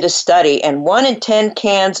did a study, and 1 in 10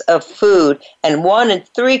 cans of food and 1 in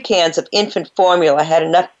 3 cans of infant formula had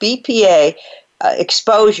enough BPA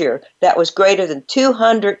exposure that was greater than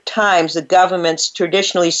 200 times the government's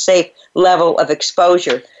traditionally safe level of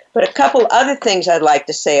exposure. But a couple other things I'd like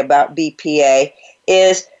to say about BPA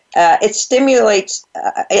is it stimulates,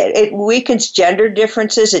 it weakens gender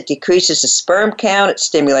differences, it decreases the sperm count, it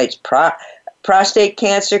stimulates prostate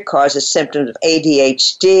cancer, causes symptoms of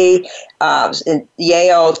ADHD. In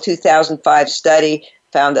Yale 2005 study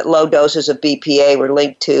found that low doses of BPA were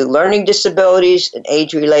linked to learning disabilities and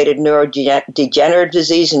age-related neurodegenerative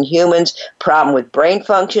disease in humans, problem with brain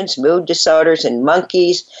functions, mood disorders in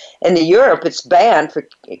monkeys. In Europe, it's banned for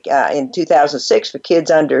in 2006 for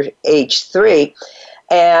kids under age 3.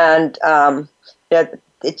 And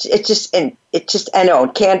it's just I know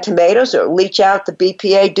canned tomatoes will leach out the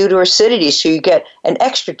BPA due to acidity, so you get an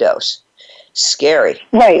extra dose. Scary.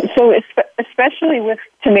 Right. So especially with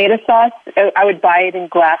tomato sauce, I would buy it in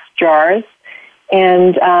glass jars,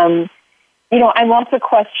 and I'm also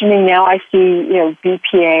questioning now. I see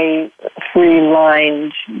BPA free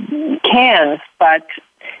lined cans, but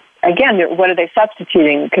again, what are they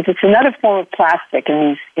substituting? Because it's another form of plastic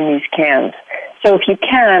in these cans. So if you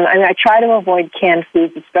can, I try to avoid canned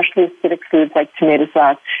foods, especially acidic foods like tomato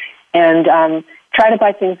sauce, and try to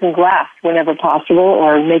buy things in glass whenever possible,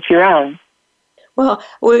 or make your own. Well,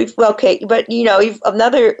 Kate, but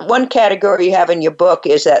another one category you have in your book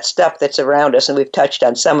is that stuff that's around us, and we've touched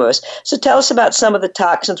on some of us. So tell us about some of the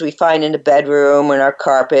toxins we find in the bedroom and our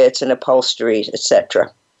carpets and upholstery,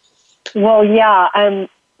 etc. Well, yeah,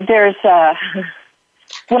 there's so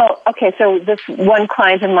this one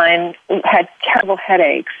client of mine had terrible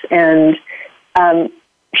headaches, and I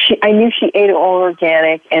knew she ate all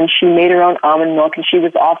organic, and she made her own almond milk, and she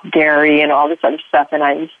was off dairy and all this other stuff, and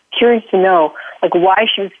I was curious to know, why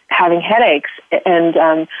she was having headaches. And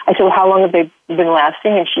I said, well, how long have they been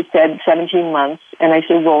lasting? And she said 17 months. And I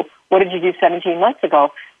said, well, what did you do 17 months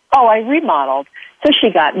ago? Oh, I remodeled. So she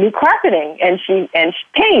got new carpeting and she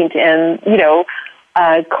paint and,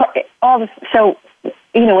 all this. So,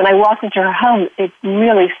 when I walked into her home, it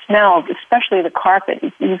really smelled, especially the carpet.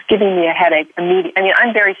 It was giving me a headache immediately. I mean,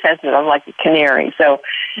 I'm very sensitive. I'm like a canary.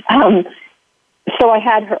 So I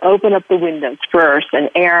had her open up the windows first and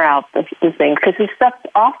air out the things, because this stuff's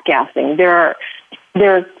off-gassing. There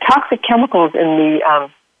are toxic chemicals in the,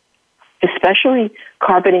 especially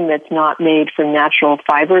carpeting that's not made from natural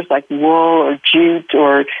fibers like wool or jute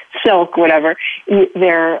or silk, whatever.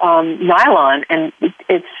 They're nylon, and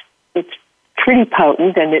it's pretty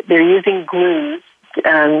potent, and they're using glues.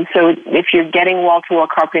 So if you're getting wall-to-wall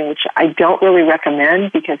carpeting, which I don't really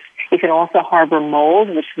recommend because it can also harbor mold,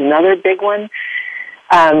 which is another big one.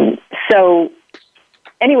 So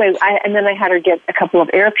anyway, then I had her get a couple of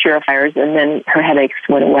air purifiers, and then her headaches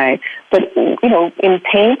went away. But, in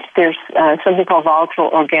paint, there's something called volatile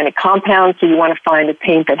organic compounds, so you want to find a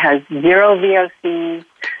paint that has 0 VOCs.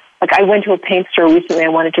 I went to a paint store recently. I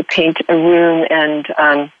wanted to paint a room,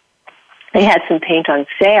 and they had some paint on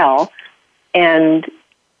sale, and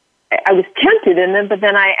I was tempted, but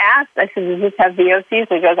then I asked, I said, does this have VOCs? And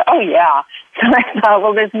he goes, oh, yeah. So I thought,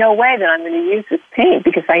 well, there's no way that I'm going to use this paint,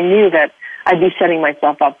 because I knew that I'd be setting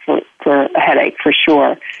myself up for a headache for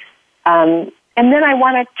sure. And then I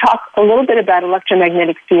want to talk a little bit about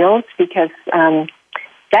electromagnetic fields, because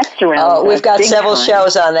that's around. Oh, we've got several time.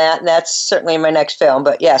 shows on that, and that's certainly in my next film.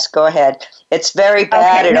 But yes, go ahead. It's very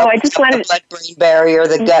bad. Okay, I just wanted the blood-brain barrier,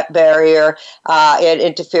 the gut barrier. It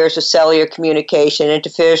interferes with cellular communication. It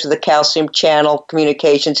interferes with the calcium channel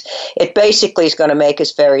communications. It basically is going to make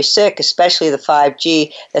us very sick, especially the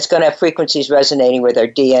 5G. That's going to have frequencies resonating with our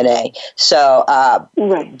DNA. So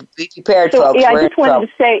be prepared, folks. Yeah, I just wanted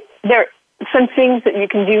to say there are some things that you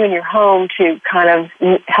can do in your home to kind of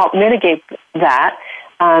help mitigate that.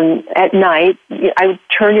 At night, I would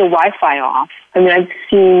turn your Wi-Fi off. I mean, I've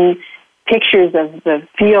seen pictures of the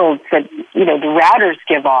fields that, the routers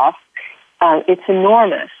give off. It's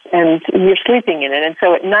enormous, and you're sleeping in it. And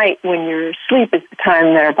so at night, when you're asleep, is the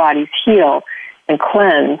time that our bodies heal and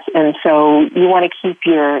cleanse. And so you want to keep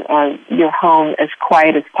your home as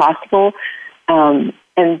quiet as possible. And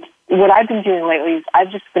what I've been doing lately is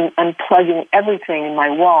I've just been unplugging everything in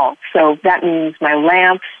my walls. So that means my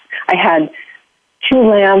lamps. I had 2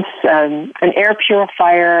 lamps, an air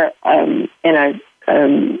purifier, and a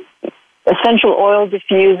essential oil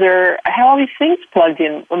diffuser. I had all these things plugged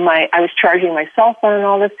in when I was charging my cell phone and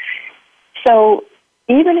all this. So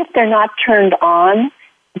even if they're not turned on,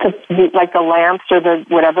 like the lamps or the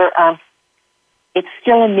whatever, it's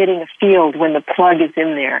still emitting a field when the plug is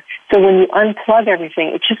in there. So when you unplug everything,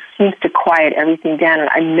 it just seems to quiet everything down. And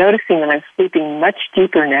I'm noticing that I'm sleeping much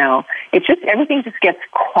deeper now. Everything just gets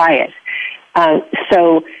quiet.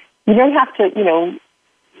 So you don't have to,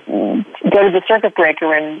 go to the circuit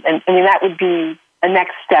breaker, and I mean, that would be a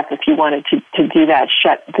next step if you wanted to do that,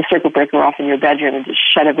 shut the circuit breaker off in your bedroom and just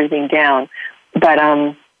shut everything down. But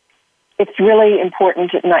it's really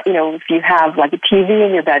important to not, if you have like a TV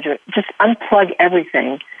in your bedroom, just unplug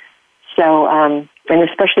everything. So, and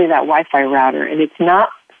especially that Wi-Fi router. And it's not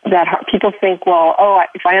that hard. People think, well,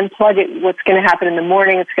 if I unplug it, what's going to happen in the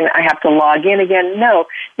morning? I have to log in again. No,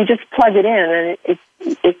 you just plug it in, and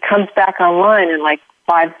it comes back online in like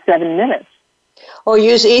 5-7 minutes. Or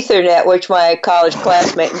use Ethernet, which my college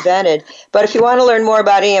classmate invented. But if you want to learn more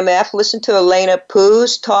about EMF, listen to Elena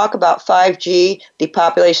Poo's talk about 5G,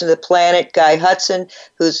 depopulation of the planet. Guy Hudson,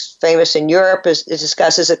 who's famous in Europe,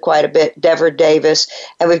 discusses it quite a bit. Deborah Davis.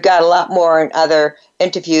 And we've got a lot more in other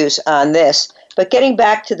interviews on this. But getting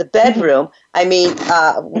back to the bedroom, I mean,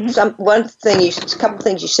 a couple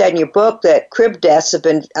things you said in your book, that crib deaths have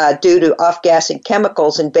been due to off-gassing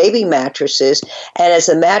chemicals in baby mattresses. And as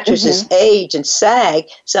the mattresses age and sag,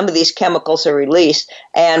 some of these chemicals are released.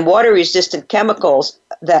 And water-resistant chemicals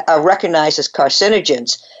that are recognized as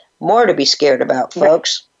carcinogens. More to be scared about,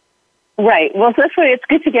 folks. Right. Well, so that's why it's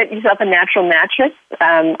good to get yourself a natural mattress.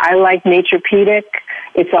 I like Naturepedic.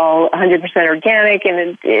 It's all 100% organic,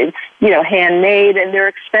 and it's handmade, and they're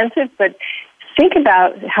expensive. But think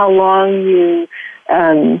about how long you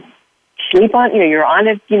sleep on. You're on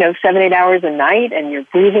it 7-8 hours a night, and you're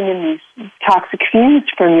breathing in these toxic fumes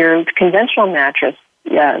from your conventional mattress.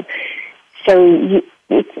 Yeah. So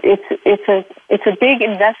it's a big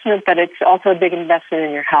investment, but it's also a big investment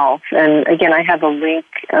in your health. And again, I have a link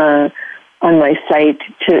on my site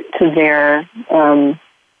to their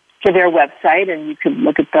website, and you can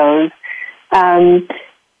look at those.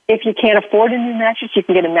 If you can't afford a new mattress, you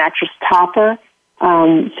can get a mattress topper.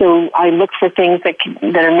 So I look for things that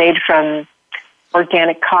are made from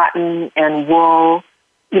organic cotton and wool.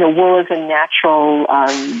 Wool is a natural.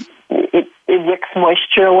 It wicks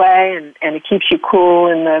moisture away, and it keeps you cool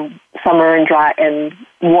in the summer and dry and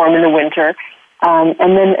warm in the winter.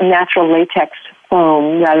 And then a natural latex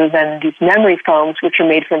foam rather than these memory foams, which are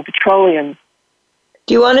made from petroleum.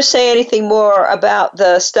 Do you want to say anything more about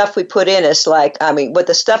the stuff we put in us? What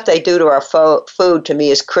the stuff they do to our food to me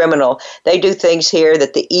is criminal. They do things here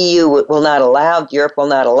that the EU will not allow, Europe will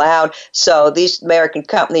not allow. So these American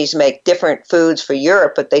companies make different foods for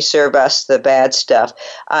Europe, but they serve us the bad stuff.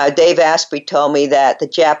 Dave Asprey told me that the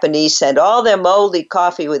Japanese send all their moldy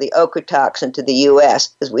coffee with the ochratoxin to the U.S.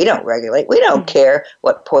 because we don't regulate. We don't care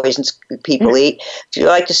what poisons people eat. Would you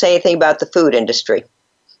like to say anything about the food industry?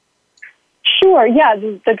 Sure, yeah,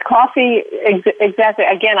 the coffee, exactly.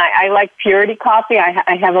 Again, I like Purity Coffee.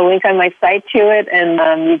 I have a link on my site to it,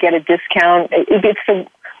 and you get a discount.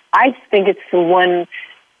 I think it's the one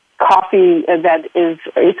coffee that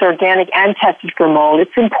it's organic and tested for mold.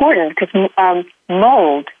 It's important because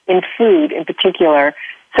mold in food in particular.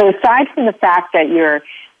 So aside from the fact that you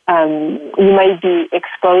might be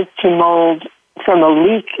exposed to mold from a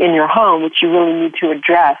leak in your home, which you really need to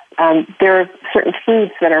address, there are certain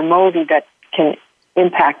foods that are moldy that can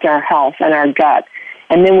impact our health and our gut.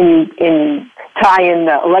 And then when you tie in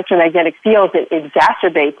the electromagnetic fields, it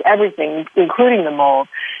exacerbates everything, including the mold.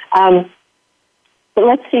 But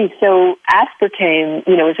let's see. So aspartame,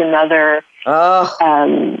 is another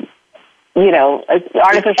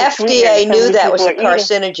artificial the FDA knew that was a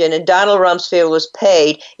carcinogen, and Donald Rumsfeld was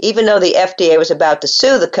paid, even though the FDA was about to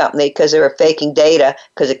sue the company because they were faking data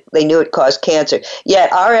because they knew it caused cancer.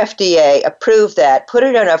 Yet our FDA approved that, put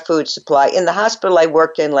it on our food supply. In the hospital I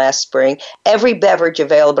worked in last spring, every beverage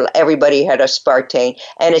available, everybody had aspartame,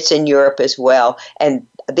 and it's in Europe as well. And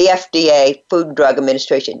the FDA, Food and Drug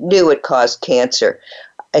Administration, knew it caused cancer.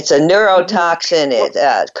 It's a neurotoxin.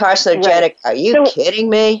 It's carcinogenic. Right. Are you kidding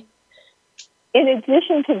me? In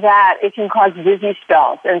addition to that, it can cause dizzy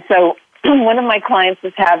spells. And so one of my clients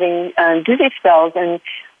was having dizzy spells, and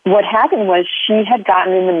what happened was she had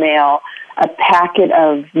gotten in the mail a packet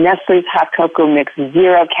of Nestle's hot cocoa mix,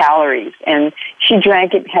 0 calories, and she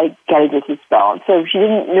drank it, got a dizzy spell. So she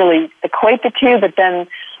didn't really equate the two, but then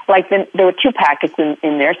there were 2 packets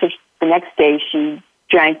in there, so the next day she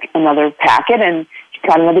drank another packet, and she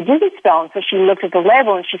got another dizzy spell. And so she looked at the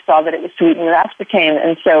label, and she saw that it was sweetened with aspartame,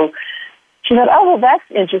 and so she thought, oh, well, that's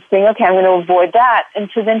interesting. Okay, I'm going to avoid that. And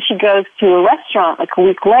so then she goes to a restaurant a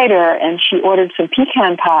week later, and she ordered some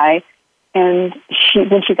pecan pie. And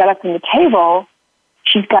when she got up from the table,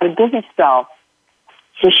 she's got a dizzy spell.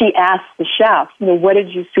 So she asked the chef, what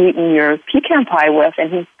did you sweeten your pecan pie with?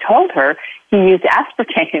 And he told her he used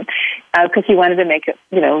aspartame because he wanted to make it,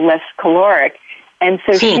 less caloric. And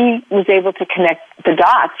so she was able to connect the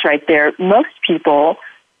dots right there. Most people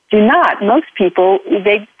do not. Most people,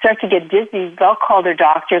 they start to get dizzy. They'll call their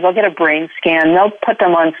doctor. They'll get a brain scan. They'll put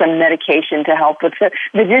them on some medication to help with the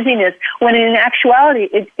dizziness, when in actuality,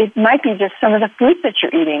 it might be just some of the foods that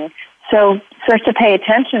you're eating. So start to pay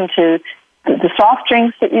attention to the soft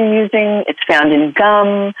drinks that you're using. It's found in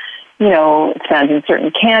gum. It's found in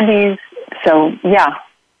certain candies. So, yeah,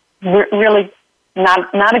 really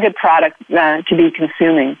not a good product to be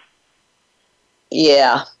consuming.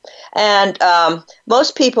 Yeah. And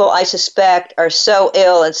most people, I suspect, are so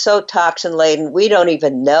ill and so toxin-laden, we don't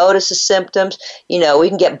even notice the symptoms. We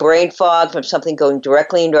can get brain fog from something going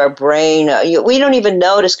directly into our brain. We don't even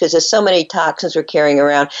notice because there's so many toxins we're carrying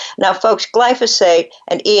around. Now, folks, glyphosate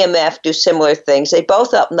and EMF do similar things. They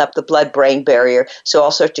both open up the blood-brain barrier, so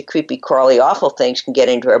all sorts of creepy, crawly, awful things can get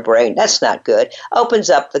into our brain. That's not good. Opens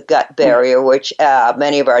up the gut barrier, which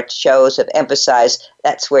many of our shows have emphasized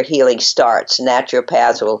that's where healing starts.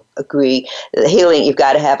 Naturopaths will agree that healing, you've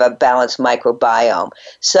got to have a balanced microbiome.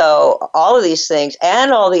 So all of these things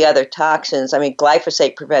and all the other toxins, I mean,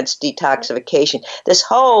 glyphosate prevents detoxification. This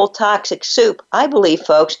whole toxic soup, I believe,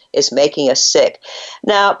 folks, is making us sick.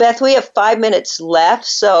 Now, Beth, we have 5 minutes left,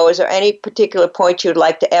 so is there any particular point you'd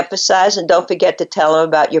like to emphasize? And don't forget to tell them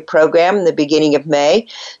about your program in the beginning of May.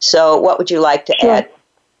 So what would you like to add?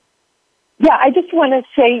 Yeah, I just want to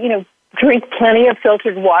say, drink plenty of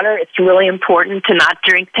filtered water. It's really important to not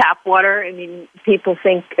drink tap water. I mean, people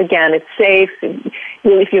think, again, it's safe.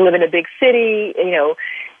 If you live in a big city,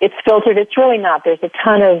 it's filtered. It's really not. There's a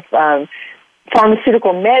ton of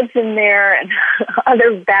pharmaceutical meds in there and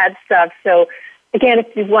other bad stuff. So, again, if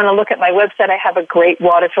you want to look at my website, I have a great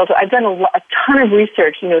water filter. I've done a ton of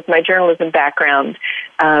research, with my journalism background.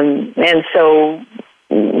 And so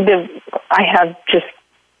I have just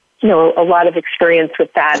a lot of experience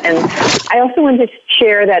with that. And I also wanted to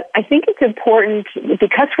share that I think it's important,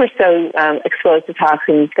 because we're so exposed to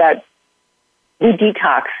toxins, that we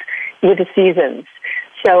detox with the seasons.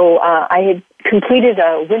 So I had completed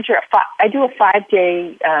I do a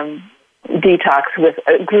 5-day detox with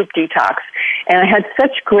a group detox, and I had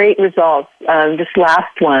such great results. This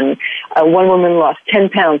last one, one woman lost 10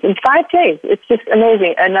 pounds in 5 days. It's just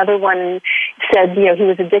amazing. Another one said, he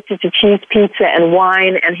was addicted to cheese pizza and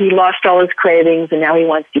wine, and he lost all his cravings, and now he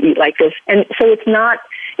wants to eat like this. And so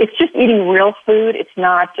it's just eating real food. It's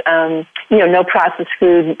not, no processed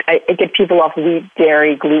food. I get people off wheat,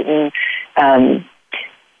 dairy, gluten,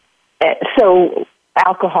 so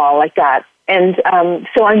alcohol, like that. And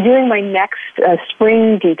so I'm doing my next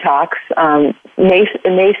spring detox, May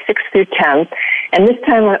 6th through 10th. And this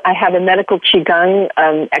time I have a medical Qigong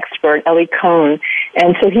expert, Ellie Cohn.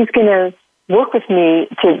 And so he's going to work with me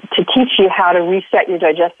to teach you how to reset your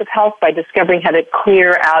digestive health by discovering how to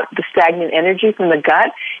clear out the stagnant energy from the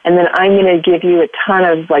gut. And then I'm going to give you a ton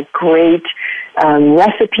of great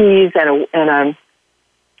recipes and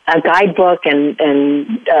a guidebook and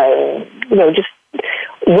just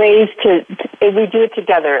ways we do it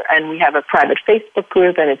together, and we have a private Facebook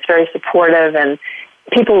group, and it's very supportive, and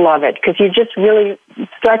people love it because you just really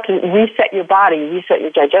start to reset your body, reset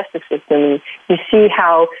your digestive system, and you see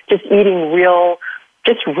how just eating real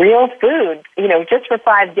food, just for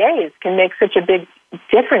 5 days can make such a big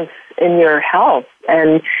difference in your health.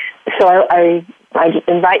 And so I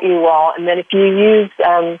invite you all, and then if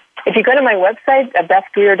you go to my website,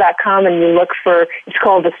 BethGreer.com, and you look for, it's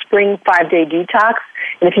called the Spring 5-Day Detox,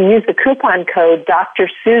 and if you use the coupon code Dr.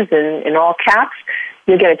 Susan in all caps,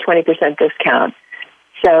 you'll get a 20% discount.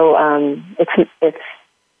 So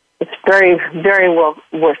it's very, very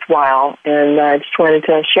worthwhile, and I just wanted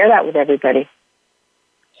to share that with everybody.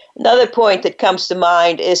 Another point that comes to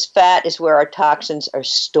mind is fat is where our toxins are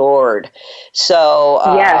stored. So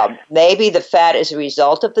maybe the fat is a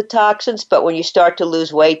result of the toxins, but when you start to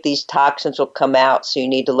lose weight, these toxins will come out, so you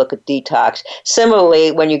need to look at detox.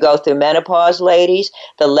 Similarly, when you go through menopause, ladies,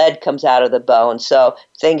 the lead comes out of the bone, so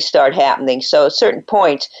things start happening. So at certain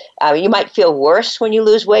points, you might feel worse when you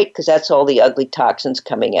lose weight because that's all the ugly toxins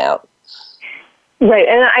coming out. Right,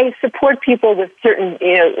 and I support people with certain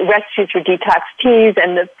recipes for detox teas,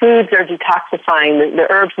 and the foods are detoxifying. The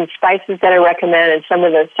herbs and spices that I recommend, and some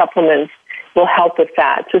of the supplements will help with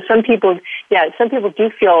that. So some people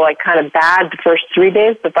do feel kind of bad the first 3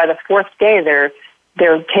 days, but by the 4th day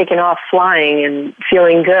they're taking off flying and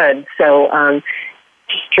feeling good. So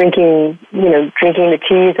just drinking the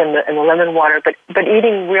teas and the lemon water, but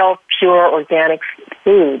eating real, pure, organic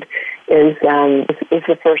food is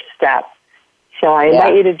the first step. So I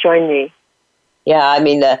invite you to join me. Yeah, I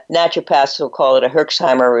mean, the naturopaths will call it a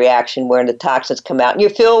Herxheimer reaction, where the toxins come out and you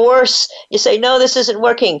feel worse. You say, no, this isn't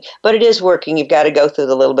working, but it is working. You've got to go through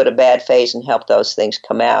the little bit of bad phase and help those things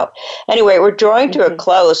come out. Anyway, we're drawing to a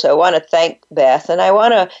close. I want to thank Beth, and I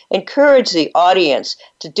want to encourage the audience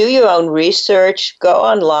to do your own research, go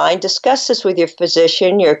online, discuss this with your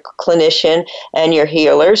physician, your clinician, and your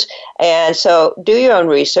healers. And so do your own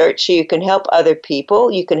research so you can help other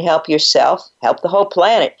people, you can help yourself, help the whole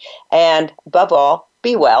planet, and above all,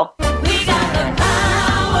 be well.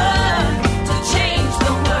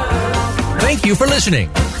 Thank you for listening.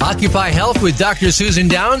 Occupy Health with Dr. Susan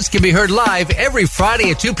Downs can be heard live every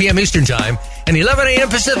Friday at 2 p.m. Eastern Time and 11 a.m.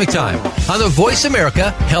 Pacific Time on the Voice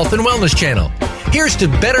America Health and Wellness Channel. Here's to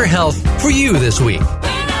better health for you this week.